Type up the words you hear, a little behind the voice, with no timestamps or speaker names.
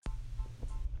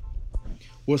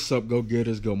What's up, go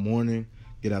getters? Good morning,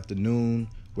 good afternoon,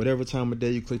 whatever time of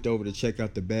day you clicked over to check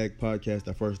out the BAG podcast.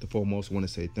 I first and foremost want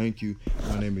to say thank you.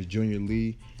 My name is Junior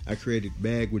Lee. I created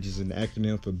BAG, which is an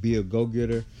acronym for Be a Go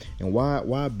Getter. And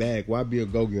why BAG? Why be a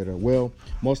go getter? Well,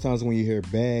 most times when you hear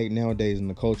BAG nowadays in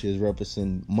the culture is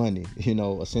referencing money.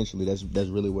 Essentially that's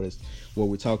really what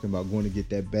we're talking about. Going to get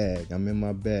that bag. I'm in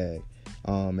my bag.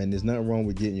 And there's nothing wrong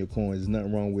with getting your coins. There's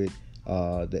nothing wrong with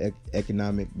the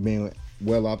economic being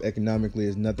well off economically.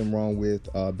 There's nothing wrong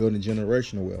with building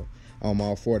generational wealth. I'm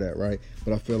all for that, right?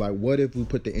 But I feel like, what if we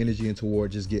put the energy in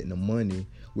toward just getting the money,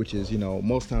 which is,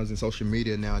 most times in social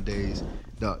media nowadays,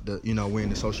 we're in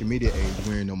the social media age,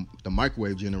 we're in the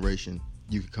microwave generation,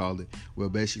 you could call it. Well,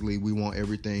 basically, we want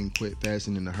everything quick, fast,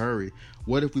 and in a hurry.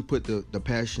 What if we put the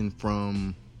passion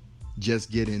from just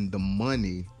getting the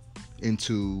money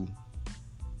into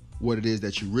what it is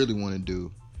that you really want to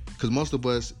do? Because most of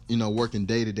us, working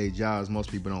day-to-day jobs, most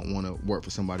people don't want to work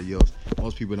for somebody else.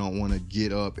 Most people don't want to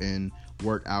get up and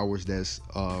work hours that's,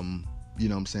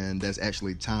 that's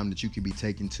actually time that you could be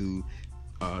taking to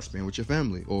spend with your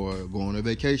family or go on a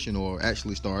vacation or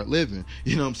actually start living.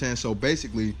 So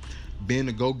basically, being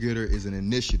a go-getter is an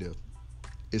initiative.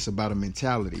 It's about a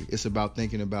mentality. It's about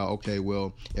thinking about, okay,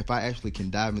 well, if I actually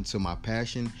can dive into my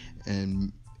passion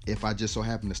and if I just so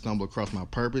happen to stumble across my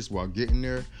purpose while getting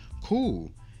there,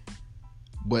 cool.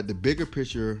 But the bigger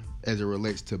picture as it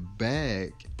relates to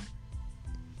BAG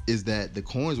is that the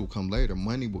coins will come later.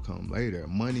 Money will come later.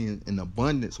 Money in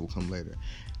abundance will come later.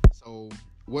 So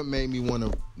what made me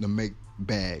want to make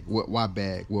BAG? Why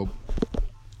BAG? Well,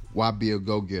 why be a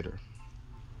go-getter?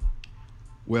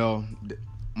 Well,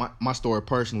 my story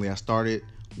personally, I started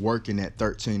working at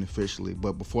 13 officially.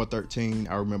 But before 13,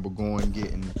 I remember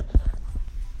breaking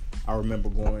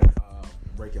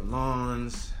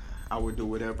lawns. I would do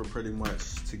whatever pretty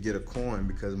much to get a coin,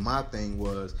 because my thing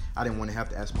was I didn't want to have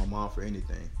to ask my mom for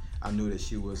anything. I knew that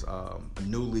she was a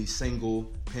newly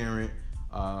single parent.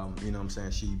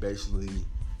 She basically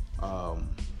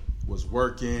was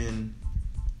working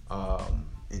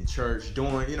in church,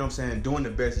 doing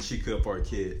the best that she could for her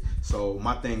kid. So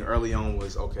my thing early on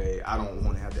was, okay, I don't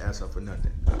want to have to ask her for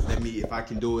nothing. If I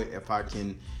can do it, if I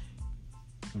can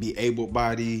be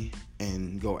able-bodied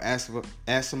and go ask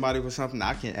somebody for something,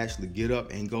 I can actually get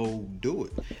up and go do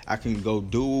it. I can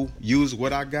use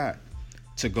what I got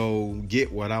to go get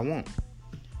what I want.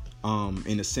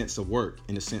 In the sense of work,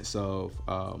 in the sense of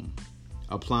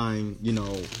applying,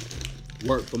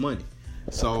 work for money.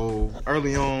 So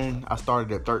early on, I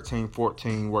started at 13,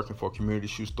 14, working for a community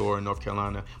shoe store in North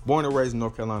Carolina. Born and raised in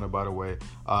North Carolina, by the way.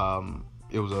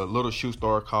 It was a little shoe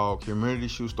store called Community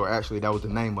Shoe Store. Actually, that was the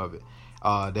name of it.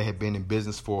 They had been in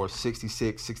business for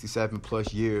 66, 67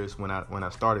 plus years when I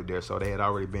started there. So they had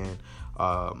already been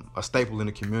a staple in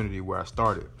the community where I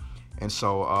started. And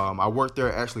so I worked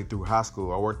there actually through high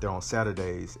school. I worked there on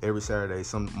Saturdays, every Saturday.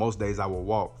 Most days I would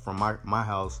walk from my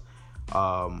house,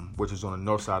 which is on the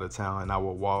north side of town, and I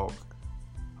would walk,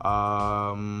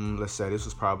 let's say this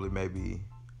was probably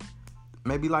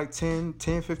maybe like 10,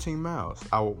 15 miles.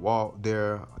 I would walk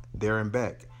there and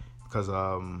back, because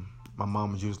my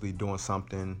mom was usually doing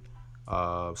something,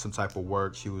 some type of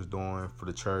work she was doing for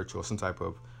the church, or some type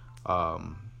of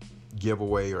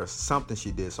giveaway or something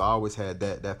she did. So I always had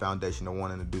that foundation of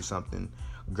wanting to do something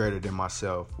greater than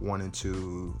myself, wanting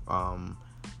to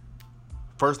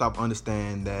first off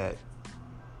understand that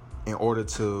in order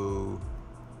to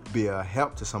be a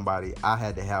help to somebody, I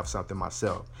had to have something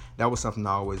myself. That was something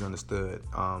I always understood.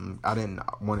 I didn't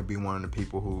want to be one of the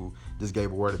people who just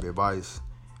gave a word of advice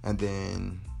and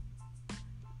then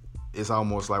it's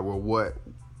almost like, well,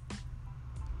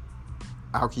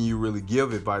 how can you really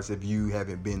give advice if you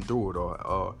haven't been through it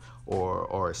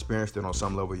or experienced it on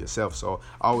some level yourself? So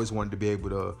I always wanted to be able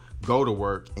to go to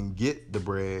work and get the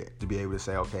bread to be able to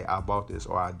say, okay, I bought this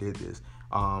or I did this.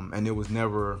 And it was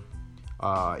never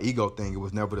ego thing. It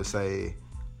was never to say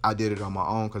I did it on my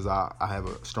own, because I have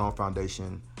a strong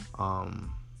foundation,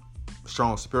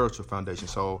 strong spiritual foundation.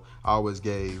 So I always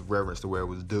gave reverence to where it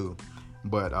was due.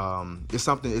 But it's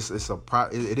something. It is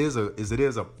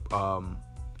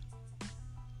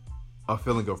a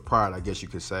feeling of pride, I guess you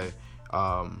could say.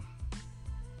 A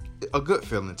good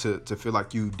feeling to feel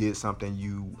like you did something,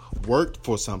 you worked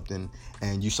for something,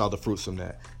 and you saw the fruits from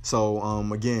that. So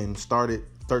again, started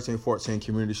 13, 14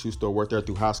 community shoe store, worked there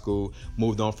through high school,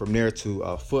 moved on from there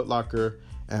to Foot Locker,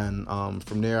 and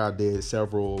from there I did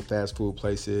several fast food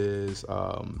places,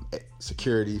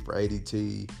 security for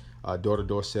ADT.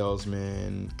 Door-to-door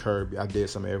salesman, Kirby. I did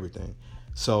some of everything.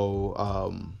 So,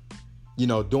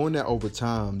 doing that over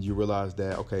time, you realize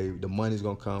that, okay, the money's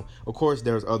going to come. Of course,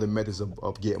 there's other methods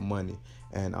of getting money.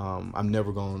 And I'm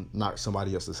never going to knock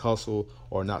somebody else's hustle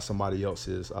or knock someone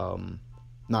else's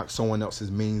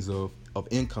means of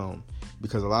income.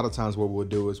 Because a lot of times what we'll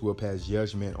do is we'll pass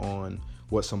judgment on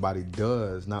what somebody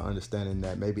does, not understanding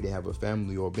that maybe they have a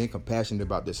family or being compassionate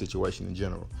about their situation in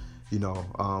general.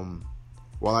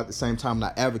 While at the same time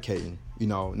not advocating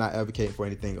for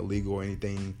anything illegal or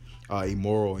anything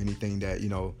immoral, anything that,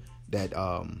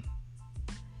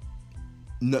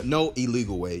 no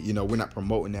illegal way. We're not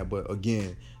promoting that, but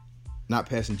again, not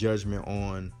passing judgment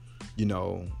on,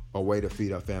 a way to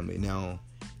feed our family. Now,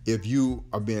 if you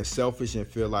are being selfish and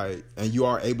feel like, and you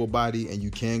are able-bodied and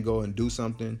you can go and do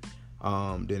something,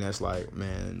 then that's like,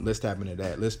 man, let's tap into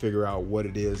that. Let's figure out what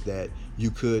it is that you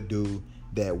could do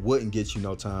that wouldn't get you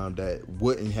no time, that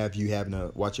wouldn't have you having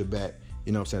to watch your back,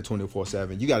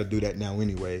 24/7. You got to do that now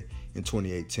anyway in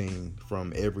 2018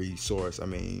 from every source. I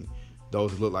mean,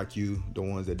 those look like you, the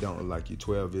ones that don't look like you.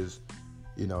 12 is,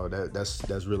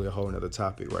 that's really a whole nother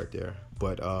topic right there.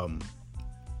 But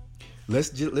let's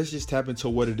just tap into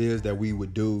what it is that we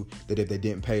would do, that if they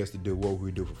didn't pay us to do, what we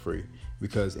would do for free.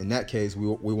 Because in that case,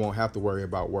 we won't have to worry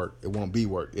about work. It won't be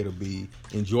work. It'll be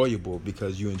enjoyable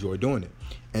because you enjoy doing it.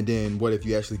 And then what if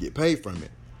you actually get paid from it?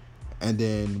 And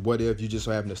then what if you just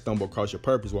happen to stumble across your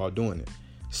purpose while doing it?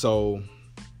 So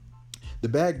the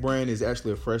Bag brand is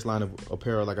actually a fresh line of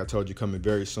apparel, like I told you, coming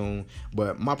very soon.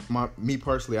 But me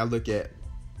personally, I look at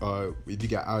if you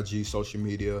got IG, social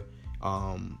media,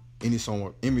 any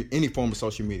form of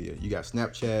social media. You got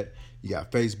Snapchat, you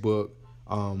got Facebook.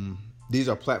 These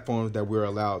are platforms that we're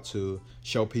allowed to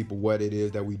show people what it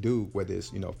is that we do, whether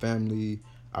it's, family,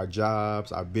 our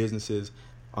jobs, our businesses.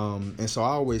 And so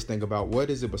I always think about, what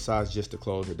is it besides just the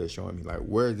clothes that they're showing me? Like,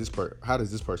 how does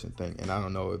this person think? And I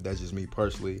don't know if that's just me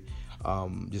personally,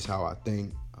 just how I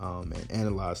think and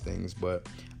analyze things. But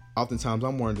oftentimes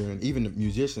I'm wondering, even the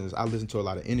musicians, I listen to a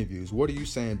lot of interviews. What are you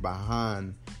saying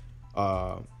behind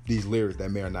these lyrics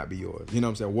that may or not be yours? You know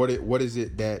what I'm saying? What is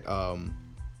it that,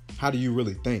 how do you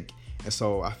really think? And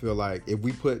so I feel like if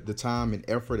we put the time and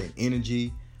effort and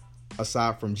energy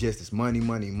aside from just this money,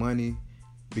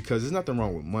 because there's nothing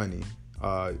wrong with money.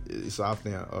 It's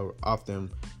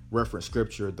often reference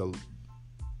scripture.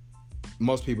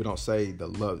 Most people don't say the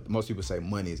love. Most people say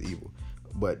money is evil,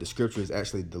 but the scripture is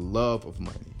actually the love of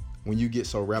money. When you get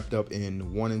so wrapped up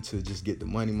in wanting to just get the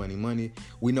money,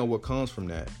 we know what comes from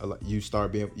that. You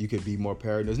could be more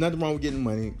paranoid. There's nothing wrong with getting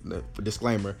money.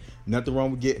 Disclaimer: nothing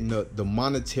wrong with getting the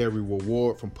monetary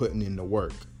reward from putting in the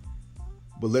work.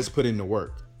 But let's put in the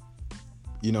work.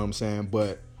 You know what I'm saying?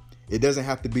 But it doesn't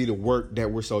have to be the work that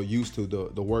we're so used to,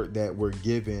 the work that we're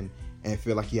given and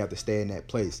feel like you have to stay in that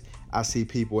place. I see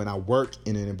people, and I work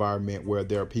in an environment where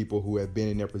there are people who have been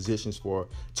in their positions for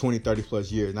 20, 30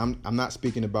 plus years. And I'm not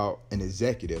speaking about an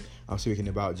executive. I'm speaking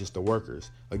about just the workers.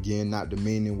 Again, not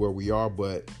demeaning where we are,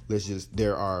 but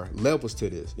there are levels to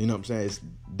this. You know what I'm saying? It's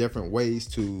different ways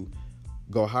to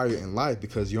go higher in life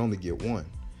because you only get one.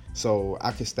 So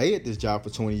I can stay at this job for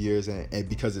 20 years and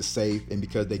because it's safe and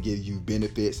because they give you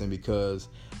benefits and because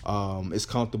it's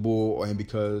comfortable and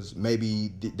because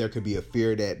maybe there could be a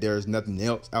fear that there's nothing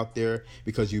else out there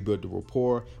because you build the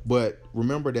rapport. But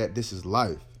remember that this is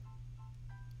life.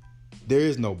 There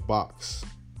is no box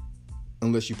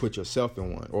unless you put yourself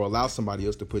in one or allow somebody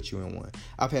else to put you in one.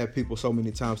 I've had people so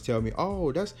many times tell me,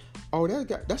 that's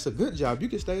a good job. You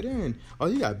can stay there and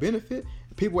you got benefit.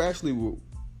 People actually will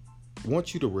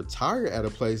want you to retire at a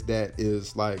place that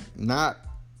is like not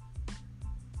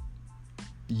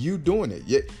you doing it.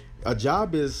 Yet a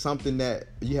job is something that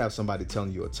you have somebody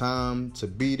telling you a time to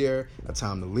be there, a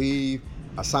time to leave,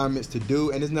 assignments to do,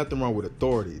 and there's nothing wrong with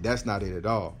authority. That's not it at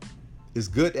all. It's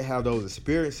good to have those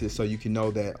experiences so you can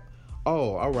know that,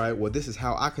 all right, well, this is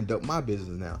how I conduct my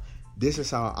business now. This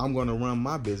is how I'm going to run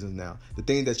my business now. The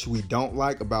thing that we don't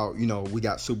like about, we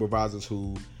got supervisors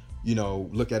who,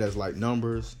 look at us like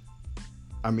numbers.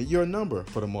 I mean, you're a number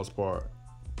for the most part.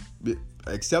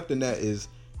 Accepting that is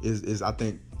I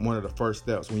think one of the first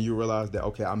steps when you realize that,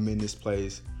 okay, I'm in this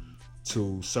place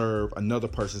to serve another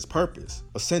person's purpose.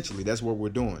 Essentially, that's what we're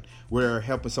doing. We're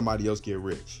helping somebody else get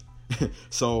rich.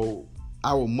 So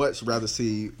I would much rather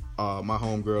see my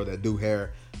homegirl that do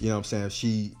hair, if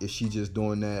she just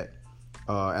doing that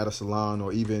at a salon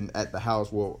or even at the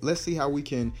house. Well, let's see how we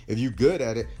can, if you're good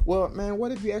at it, well, man,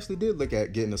 what if you actually did look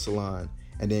at getting a salon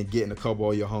and then getting a couple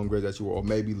of your homegirls that you were, or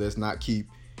maybe let's not keep,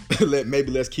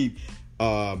 let's keep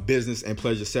business and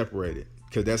pleasure separated,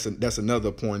 because that's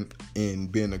another point in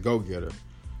being a go-getter.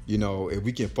 If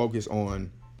we can focus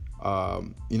on,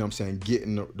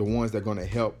 getting the ones that are going to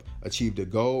help achieve the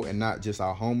goal and not just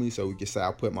our homie. So we can say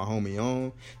I put my homie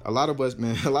on. A lot of us,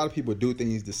 man, a lot of people do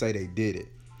things to say they did it.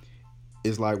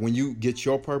 It's like when you get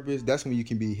your purpose, that's when you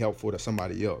can be helpful to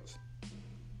somebody else.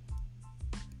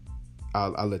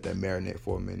 I'll let that marinate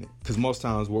for a minute, because most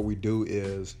times what we do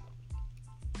is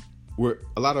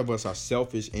a lot of us are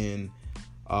selfish in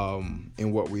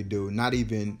what we do. Not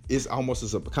even, it's almost a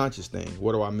subconscious thing.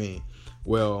 What do I mean?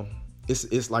 Well,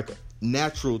 it's like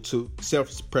natural to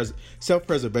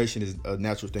self-preservation is a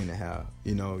natural thing to have.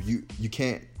 You know, you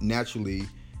can't naturally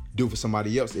do for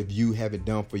somebody else if you haven't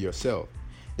done for yourself.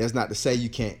 That's not to say you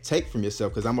can't take from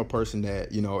yourself, because I'm a person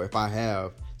that, you know, if I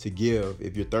have to give,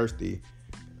 if you're thirsty,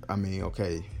 I mean,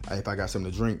 okay, if I got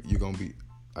something to drink, you're going to be,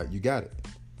 you got it.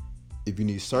 If you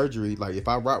need surgery, like if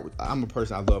I rock with, I'm a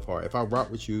person, I love hard. If I rock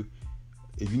with you,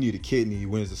 if you need a kidney,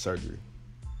 when's the surgery?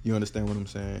 You understand what I'm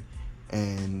saying?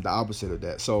 And the opposite of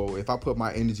that. So if I put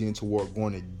my energy into work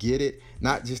going to get it,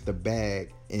 not just the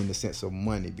bag in the sense of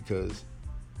money, because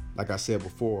like I said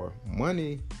before,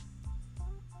 money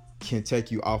can take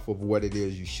you off of what it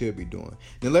is you should be doing.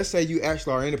 Now, let's say you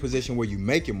actually are in a position where you're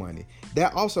making money.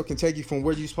 That also can take you from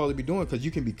where you're supposed to be doing, because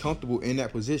you can be comfortable in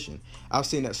that position. I've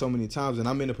seen that so many times, and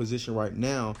I'm in a position right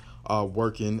now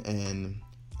working, and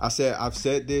I've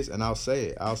said this, and I'll say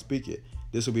it. I'll speak it.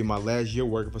 This will be my last year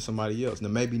working for somebody else. Now,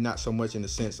 maybe not so much in the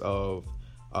sense of,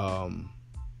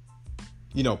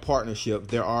 partnership.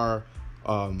 There are,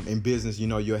 in business,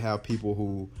 you'll have people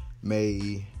who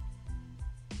may,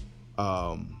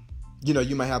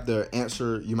 you might have to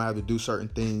answer, you might have to do certain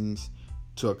things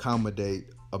to accommodate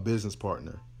a business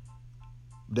partner.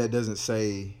 That doesn't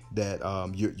say that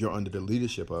you're under the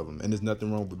leadership of them. And there's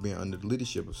nothing wrong with being under the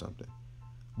leadership of something.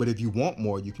 But if you want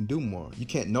more, you can do more. You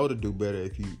can't know to do better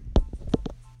if you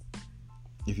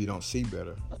don't see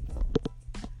better.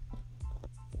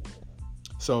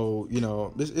 So,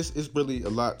 it's really a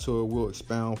lot to it. We'll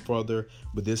expound further.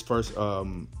 But this first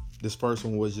one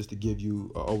was just to give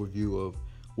you an overview of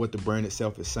what the brand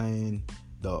itself is saying,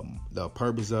 the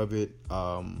purpose of it.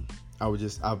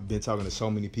 I've been talking to so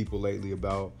many people lately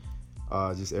about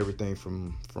just everything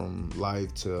from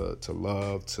life to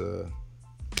love to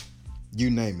you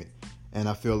name it. And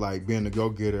I feel like being a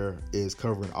go-getter is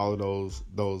covering all of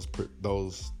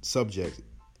those subjects.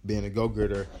 Being a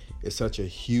go-getter is such a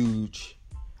huge,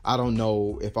 I don't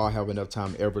know if I'll have enough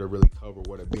time ever to really cover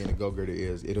what being a go-getter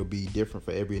is. It'll be different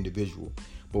for every individual.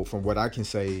 But from what I can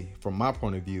say, from my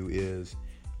point of view, is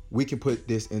we can put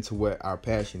this into what our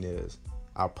passion is,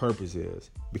 our purpose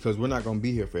is, because we're not going to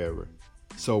be here forever.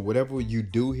 So whatever you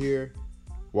do here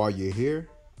while you're here,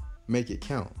 make it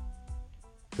count.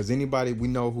 Because anybody we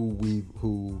know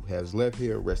who has left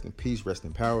here, rest in peace, rest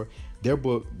in power,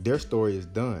 their story is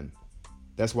done.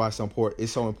 That's why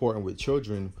it's so important with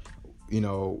children.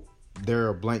 They're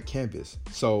a blank canvas.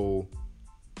 So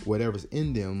whatever's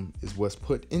in them is what's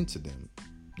put into them.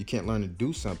 You can't learn to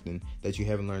do something that you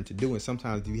haven't learned to do. And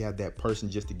sometimes you have that person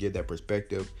just to give that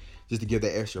perspective, just to give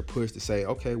that extra push to say,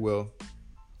 okay, well,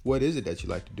 what is it that you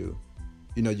like to do?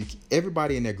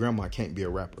 Everybody and their grandma can't be a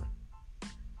rapper.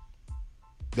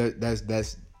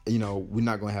 That's we're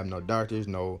not gonna have no doctors,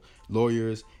 no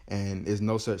lawyers, and there's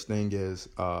no such thing as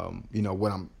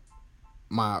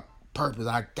my purpose.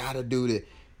 I gotta do that.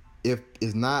 If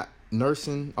it's not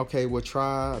nursing, okay, well,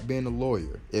 try being a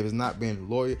lawyer. If it's not being a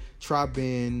lawyer, try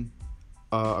being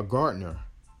a gardener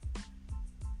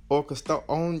or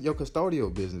own your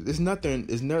custodial business. It's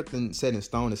nothing set in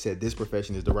stone that said this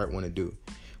profession is the right one to do.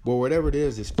 But whatever it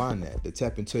is, just find that, to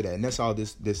tap into that. And that's all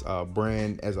this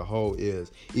brand as a whole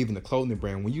is. Even the clothing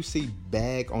brand. When you see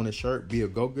bag on a shirt, be a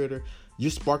go-getter,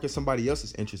 you're sparking somebody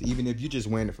else's interest, even if you're just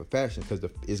wearing it for fashion, because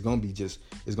it's going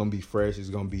to be fresh, it's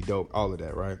going to be dope, all of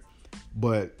that, right?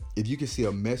 But if you can see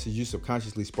a message, you're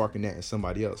subconsciously sparking that in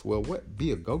somebody else. Well, be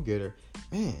a go-getter?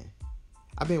 Man,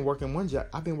 I've been working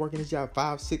this job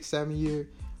 5, 6, 7 years.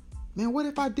 Man, what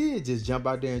if I did just jump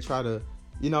out there and try to,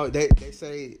 they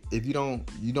say if you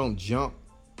don't jump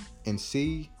and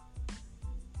see,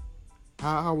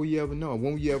 how will you ever know?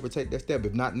 When will you ever take that step?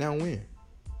 If not now, when?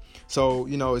 So,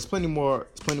 it's plenty more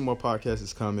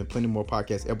podcasts coming, plenty more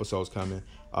podcast episodes coming.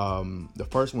 The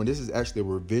first one, this is actually a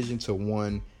revision to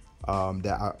one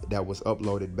that was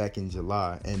uploaded back in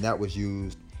July, and that was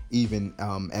used even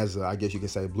as I guess you could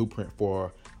say, blueprint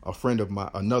for a friend of mine,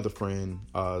 another friend's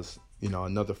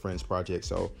project.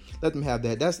 So let them have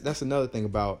that. That's another thing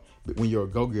about when you're a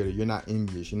go-getter. You're not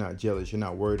envious. You're not jealous. You're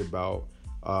not worried about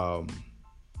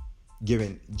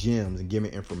giving gems and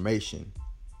giving information.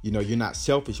 You're not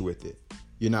selfish with it.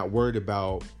 You're not worried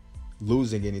about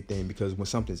losing anything, because when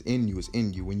something's in you, it's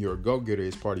in you. When you're a go-getter,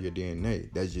 it's part of your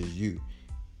DNA. That's just you.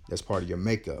 That's part of your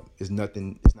makeup. It's not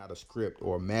a script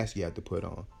or a mask you have to put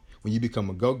on. When you become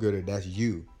a go-getter, that's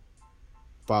you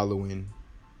following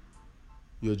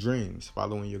your dreams,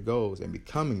 following your goals, and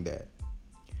becoming that.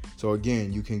 So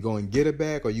again, you can go and get a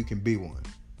bag, or you can be one.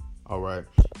 All right.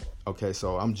 Okay,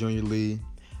 so I'm Junior Lee.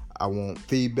 I want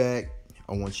feedback.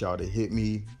 I want y'all to hit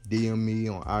me, DM me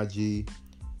on IG,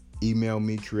 email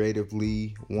me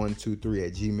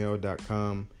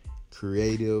creatively123@gmail.com.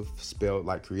 Creative, spelled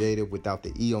like creative without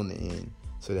the E on the end.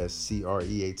 So that's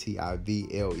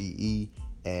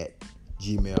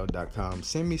creativlee@gmail.com.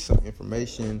 Send me some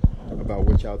information about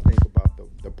what y'all think about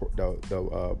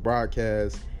the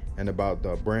broadcast and about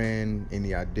the brand,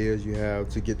 any ideas you have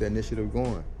to get the initiative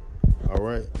going. All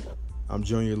right. I'm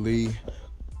Junior Lee.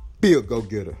 Be a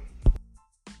go-getter.